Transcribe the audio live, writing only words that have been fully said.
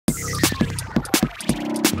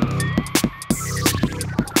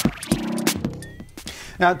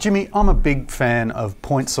Now, Jimmy, I'm a big fan of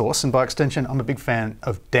point source, and by extension, I'm a big fan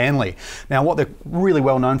of Danley. Now, what they're really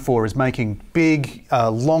well known for is making big,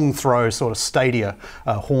 long throw sort of stadia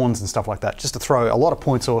horns and stuff like that, just to throw a lot of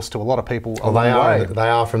point source to a lot of people along the way. They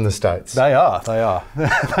are from the States. They are. They know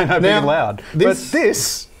big and loud. But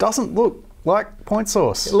this doesn't look like point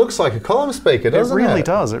source. It looks like a column speaker, doesn't it? It really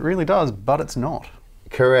does. It really does, but it's not.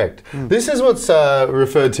 Correct. This is what's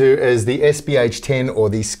referred to as the SBH10 or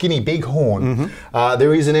the skinny bighorn.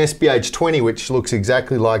 There is an SBH20 which looks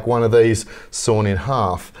exactly like one of these sawn in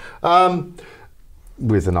half.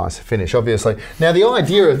 With a nicer finish, obviously. Now the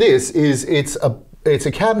idea of this is it's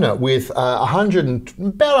a cabinet with about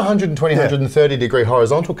 120, 130 degree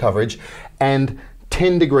horizontal coverage and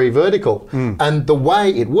 10-degree vertical. And the way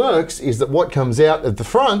it works is that what comes out at the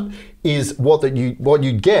front is what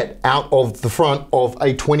you'd get out of the front of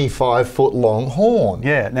a 25-foot long horn.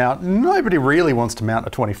 Yeah, now nobody really wants to mount a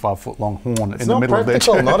 25-foot long horn in the middle of their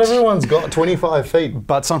church. Not everyone's got 25 feet.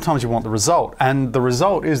 But sometimes you want the result, and the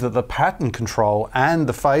result is that the pattern control and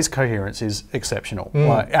the phase coherence is exceptional.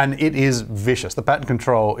 And it is vicious. The pattern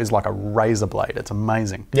control is like a razor blade. It's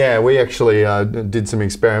amazing. Yeah, we actually did some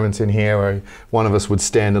experiments in here where one of us would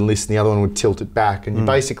stand and listen, the other one would tilt it back, and you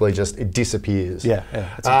basically it disappears. Yeah,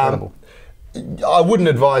 it's incredible. I wouldn't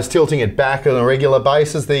advise tilting it back on a regular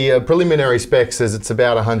basis. The preliminary spec says it's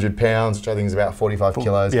about 100 pounds, which I think is about 45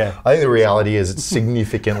 kilos. Yeah. I think the reality is it's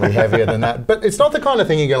significantly heavier than that. But it's not the kind of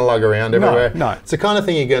thing you're going to lug around everywhere. No. It's the kind of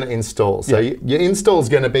thing you're going to install. So your install is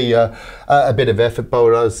going to be a bit of effort,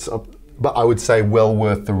 but I would say well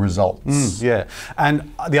worth the results. Yeah,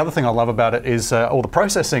 and the other thing I love about it is all the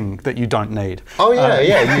processing that you don't need. Oh yeah,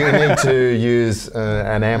 you need to use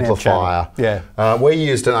an amplifier. We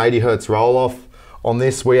used an 80 hertz roll-off on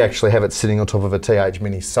this. We actually have it sitting on top of a TH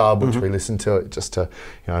Mini sub, which we listen to it just to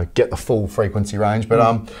get the full frequency range.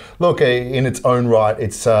 But look, in its own right,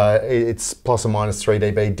 it's plus or minus 3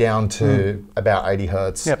 dB down to about 80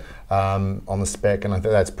 hertz. On the spec, and I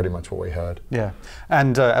think that's pretty much what we heard. Yeah,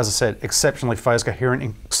 and as I said, exceptionally phase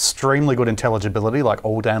coherent, extremely good intelligibility, like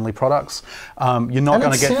all Danley products. You're not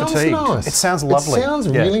going to get fatigued. Nice. It sounds lovely. It sounds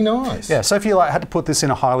really nice. Yeah, so if you had to put this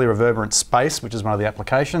in a highly reverberant space, which is one of the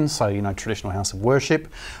applications, so traditional house of worship,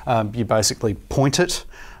 you basically point it,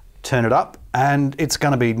 turn it up, and it's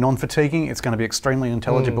going to be non-fatiguing, it's going to be extremely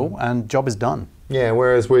intelligible, and job is done. Yeah,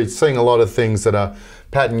 whereas we're seeing a lot of things that are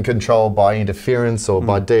pattern controlled by interference or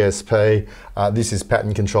by DSP. This is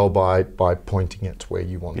pattern controlled by pointing it where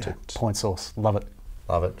you want it. Point source, love it.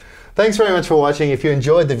 Love it. Thanks very much for watching. If you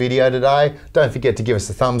enjoyed the video today, don't forget to give us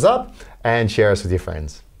a thumbs up and share us with your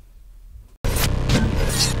friends.